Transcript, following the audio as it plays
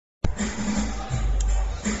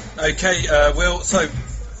Okay, Will, so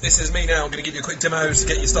this is me now. I'm going to give you a quick demo to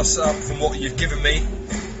get your stuff set up from what you've given me.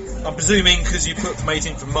 I'm presuming, because you put from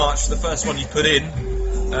 18th of March, the first one you put in,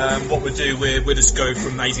 what we'll do, we'll just go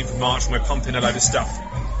from 18th of March and we're pumping a load of stuff.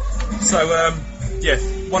 So, yeah,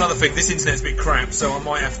 one other thing, this internet's a bit crap, so I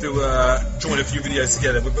might have to join a few videos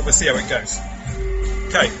together, but we'll see how it goes.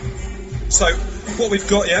 Okay, so what we've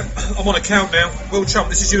got, yeah, I'm on account now. Will Chump,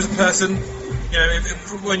 this is you as a person. You know,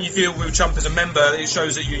 when you view Will Chump as a member, it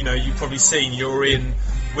shows that you've probably seen you're in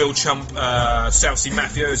Will Chump, South Sea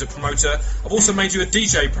Mafia as a promoter. I've also made you a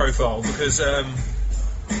DJ profile because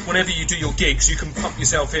whenever you do your gigs, you can pump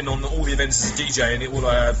yourself in on all the events as a DJ, and it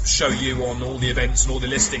will show you on all the events and all the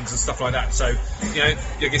listings and stuff like that. So, you know,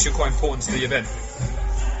 I guess you're quite important to the event.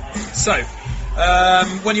 So,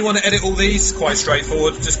 when you want to edit all these, quite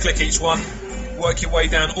straightforward. Just click each one, work your way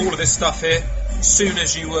down all of this stuff here. As soon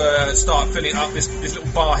as you start filling up, this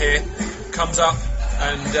little bar here comes up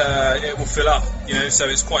and it will fill up, you know, so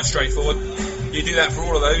it's quite straightforward. You do that for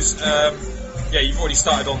all of those. Yeah, you've already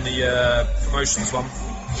started on the promotions one.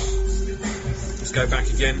 Let's go back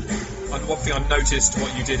again. And one thing I noticed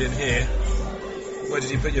what you did in here, where did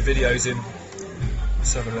you put your videos in?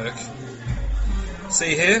 Let's have a look.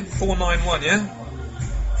 See here, 491, yeah?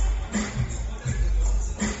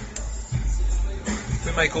 If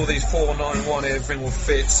we make all these 491, everything will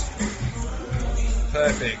fit.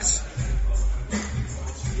 Perfect.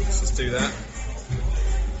 Let's just do that.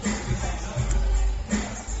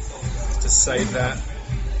 Just save that.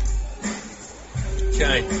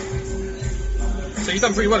 Okay. So you've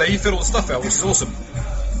done pretty well there. You filled all the stuff out, which is awesome.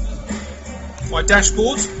 My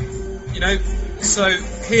dashboard, you know, so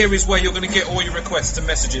here is where you're going to get all your requests and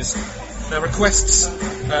messages. Now requests,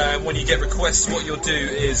 when you get requests, what you'll do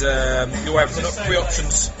is you'll have three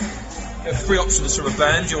options. You have three options from a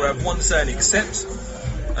band. You'll have one saying accept.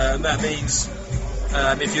 That means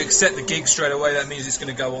if you accept the gig straight away, that means it's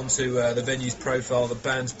going to go onto the venue's profile, the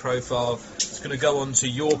band's profile. It's going to go onto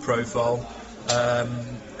your profile,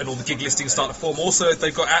 and all the gig listings start to form. Also, if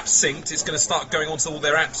they've got apps synced, it's going to start going onto all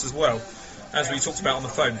their apps as well, as we talked about on the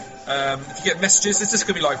phone. If you get messages, it's just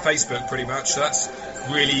going to be like Facebook pretty much, so that's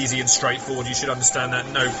really easy and straightforward. You should understand that,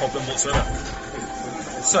 no problem whatsoever.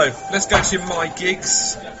 So, let's go to my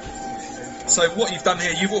gigs. So what you've done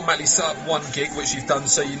here, you've automatically set up one gig, which you've done,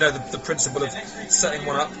 so you know the principle of setting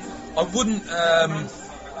one up. I wouldn't,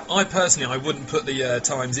 I personally wouldn't put the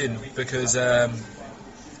times in, because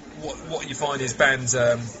what you find is bands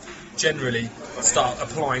generally start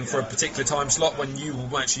applying for a particular time slot when you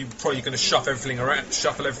will actually probably going to shuffle everything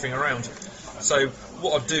around. So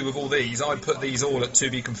what I'd do with all these, I'd put these all at to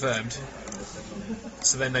be confirmed,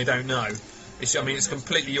 so then they don't know. It's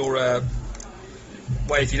completely your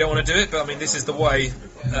way if you don't want to do it, but I mean this is the way,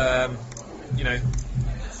 you know,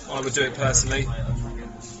 I would do it personally.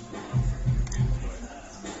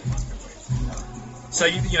 So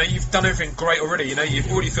you know you've done everything great already. You know you've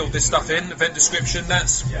already filled this stuff in. Event description.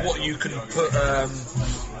 That's what you can put.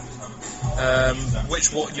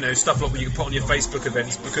 Stuff like what you can put on your Facebook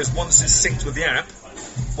events. Because once it's synced with the app,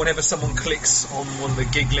 whenever someone clicks on one of the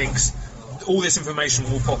gig links, all this information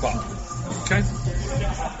will pop up. Okay.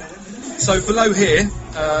 So below here,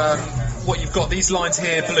 what you've got, these lines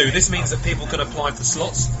here blue. This means that people can apply for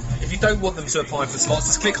slots. If you don't want them to apply for slots,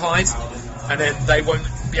 just click hide, and then they won't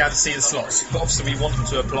be able to see the slots. But obviously we want them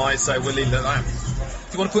to apply, so we'll leave it at that. If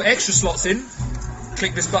you want to put extra slots in,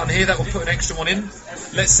 click this button here, that will put an extra one in.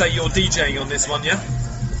 Let's say you're DJing on this one, yeah?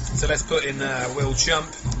 So let's put in Will Chump.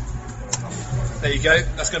 There you go,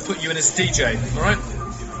 that's going to put you in as a DJ, alright?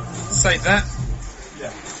 Save that.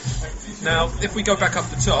 Now, if we go back up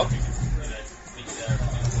the top,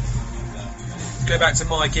 go back to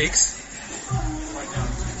my gigs,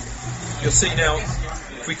 you'll see now,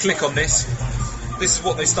 if we click on this, this is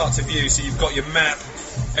what they start to view. So you've got your map,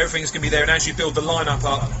 everything's going to be there, and as you build the lineup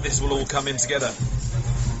up, this will all come in together.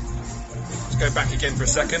 Let's go back again for a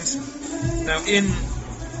second. Now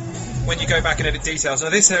when you go back and edit details, now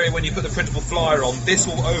this area when you put the printable flyer on, this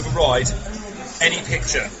will override any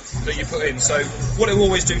picture that you put in. So what it will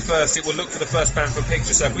always do first, it will look for the first band for a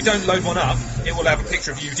picture. So if we don't load one up, it will have a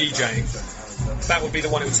picture of you DJing. That would be the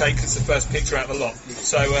one it would take. It's the first picture out of the lot.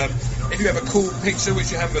 So if you have a cool picture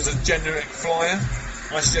which you have as a generic flyer,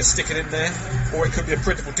 I suggest stick it in there, or it could be a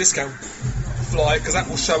printable discount flyer, because that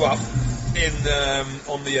will show up in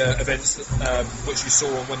on the events which you saw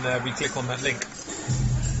when we click on that link.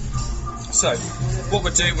 So what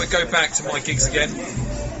we'll do, we'll go back to my gigs again.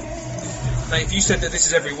 Now if you said that this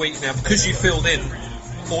is every week now, because you filled in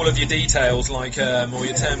all of your details, like all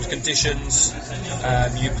your terms, conditions,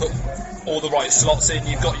 you put all the right slots in,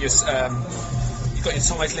 you've got your You've got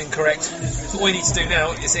your title incorrect. So all you need to do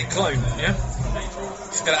now is hit clone, yeah?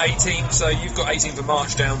 So go to 18, so you've got 18 for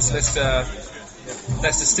March down, so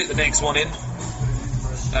let's just stick the next one in.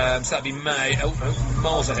 So that'd be May, oh no,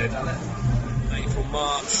 miles ahead. April,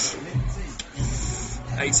 March,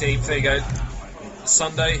 18th, there you go.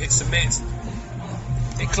 Sunday, hit submit.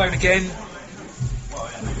 Hit clone again.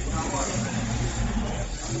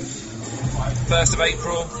 1st of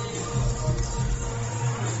April.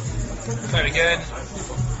 Clone again.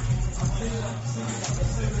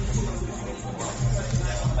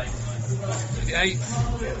 The 8th.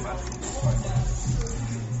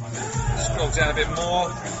 Scroll down a bit more.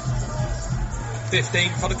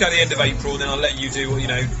 15th. I'll go to the end of April, and then I'll let you do, you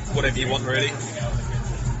know, whatever you want, really.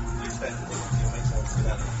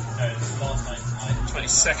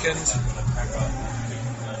 22nd.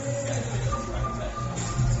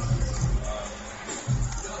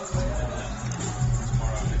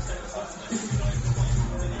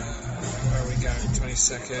 Where are we going?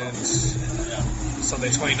 22nd. Sunday,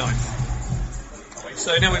 29th.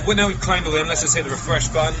 So now we've claimed all them. Let's just hit the refresh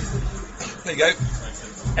button. There you go.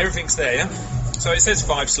 Everything's there, yeah? So it says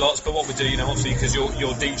 5 slots, but what we do, you know, obviously because you're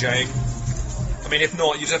DJing. I mean, if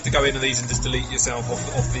not, you just have to go into these and just delete yourself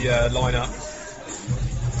off the lineup.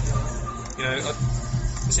 You know,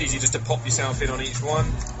 it's easy just to pop yourself in on each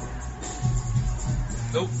one.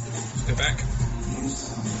 Oh, let's go back.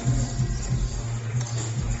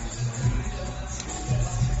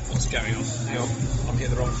 What's going on? Hang on, I'm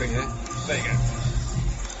hitting the wrong thing here. There you go.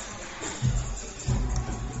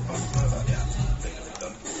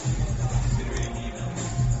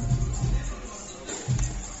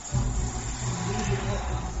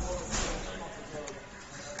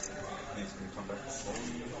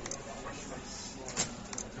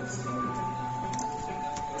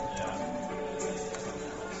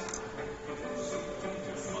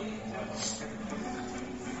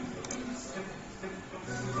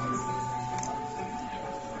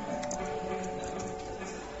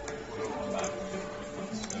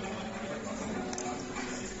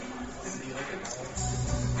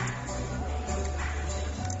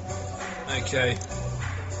 Okay.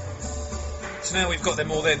 So now we've got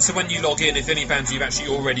them all then. So when you log in, if any bands you've actually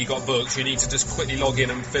already got booked, you need to just quickly log in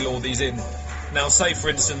and fill all these in. Now, say for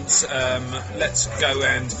instance, let's go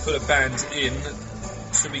and put a band in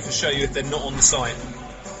so we can show you if they're not on the site.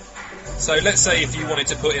 So let's say if you wanted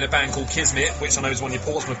to put in a band called Kismet, which I know is one of your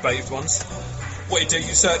Portsmouth-based ones, what you do,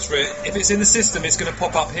 you search for it. If it's in the system, it's going to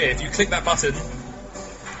pop up here. If you click that button,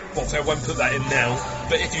 well, so I won't put that in now,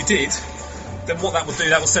 but if you did, then what that will do,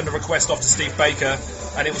 that will send a request off to Steve Baker,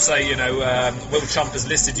 and it will say, you know, Will Chump has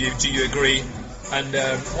listed you, do you agree? And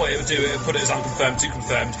what it will do, it will put it as unconfirmed to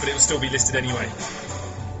confirmed, but it will still be listed anyway.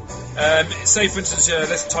 Say, for instance,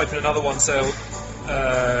 let's type in another one, so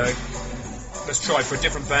let's try for a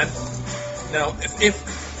different band. Now, if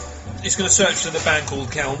it's going to search for the band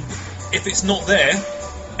called Kelm, if it's not there,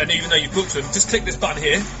 and even though you've booked them, just click this button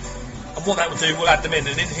here, and what that will do, we'll add them in,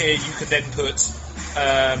 and in here you can then put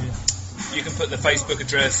the Facebook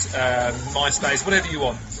address, MySpace, whatever you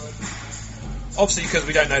want. Obviously, because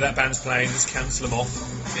we don't know that band's playing, just cancel them off.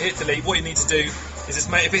 If you hit delete, what you need to do is just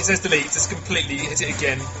if it says delete, just completely hit it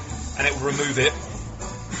again, and it will remove it.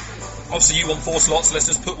 Obviously, you want 4 slots, so let's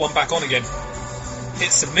just put one back on again.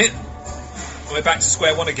 Hit submit, and we're back to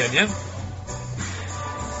square one again, yeah?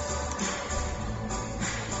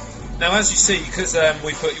 Now, as you see, because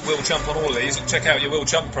we put Will Chump on all of these, check out your Will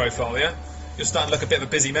Chump profile, yeah? You're starting to look a bit of a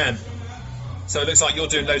busy man. So it looks like you're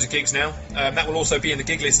doing loads of gigs now. That will also be in the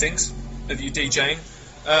gig listings of you DJing.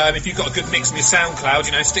 If you've got a good mix from your SoundCloud,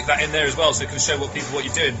 you know, stick that in there as well so it can show people what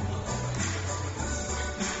you're doing.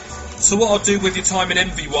 So what I'll do with your time in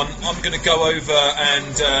Envy one, I'm going to go over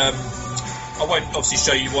and I won't obviously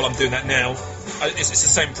show you while I'm doing that now. It's the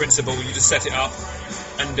same principle. You just set it up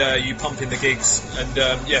and you pump in the gigs, and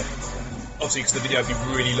yeah, obviously because the video would be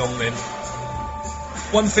really long then.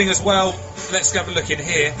 One thing as well, let's have a look in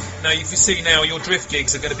here. Now, if you see now, your drift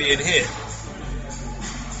gigs are going to be in here.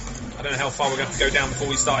 I don't know how far we're going to have to go down before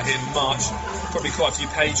we start hitting March. Probably quite a few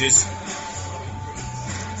pages.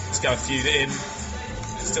 Let's go a few in.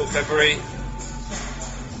 It's still February.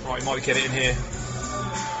 Right, we might get it in here.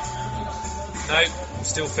 No,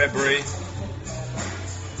 still February.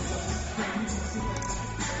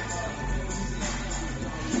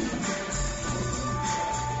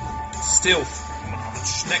 Still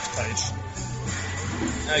March. Next page.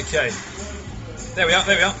 Okay. There we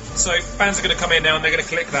are. So bands are going to come in now and they're going to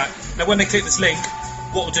click that. Now when they click this link,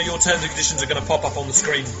 what will do, your terms and conditions are going to pop up on the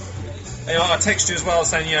screen. And I text you as well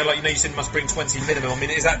saying, you said you must bring 20 minimum. I mean,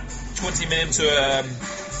 is that 20 minimum to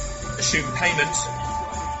assume payment?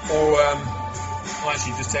 Or Oh,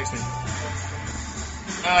 actually, just text me.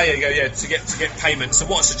 Ah, yeah, you go. Yeah, to get payment. So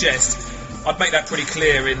what I suggest, I'd make that pretty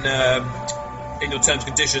clear in your terms and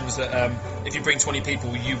conditions that if you bring 20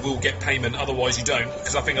 people, you will get payment. Otherwise, you don't.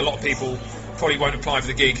 Because I think a lot of people probably won't apply for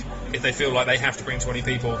the gig if they feel like they have to bring 20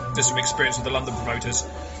 people, just from experience with the London promoters.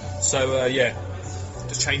 So yeah,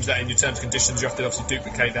 just change that in your terms and conditions. You have to obviously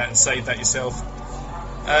duplicate that and save that yourself.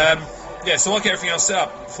 Yeah, so I'll get everything else set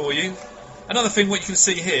up for you. Another thing, what you can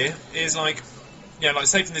see here is like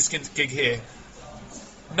say from this gig here,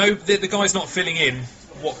 the guy's not filling in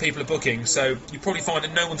what people are booking, so you probably find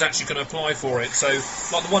that no one's actually going to apply for it. So,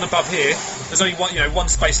 like the one above here, there's only one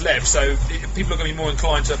space left, so people are going to be more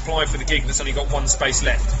inclined to apply for the gig that's only got one space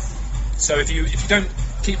left. So if you don't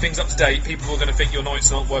keep things up to date, people are going to think your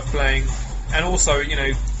nights aren't worth playing, and also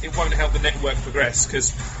it won't help the network progress,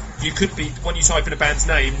 because you could be, when you type in a band's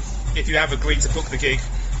name, if you have agreed to book the gig,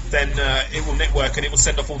 then it will network and it will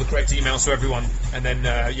send off all the correct emails to everyone, and then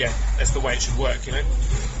yeah, that's the way it should work,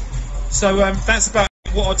 So that's about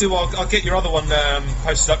what I'll do. I'll get your other one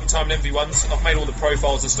posted up, your Time and Envy ones. I've made all the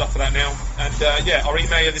profiles and stuff for that now, and yeah, I'll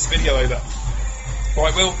email you this video over.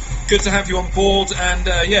 Alright, Will, good to have you on board,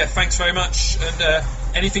 and yeah, thanks very much, and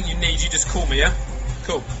anything you need, you just call me, yeah?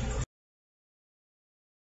 Cool.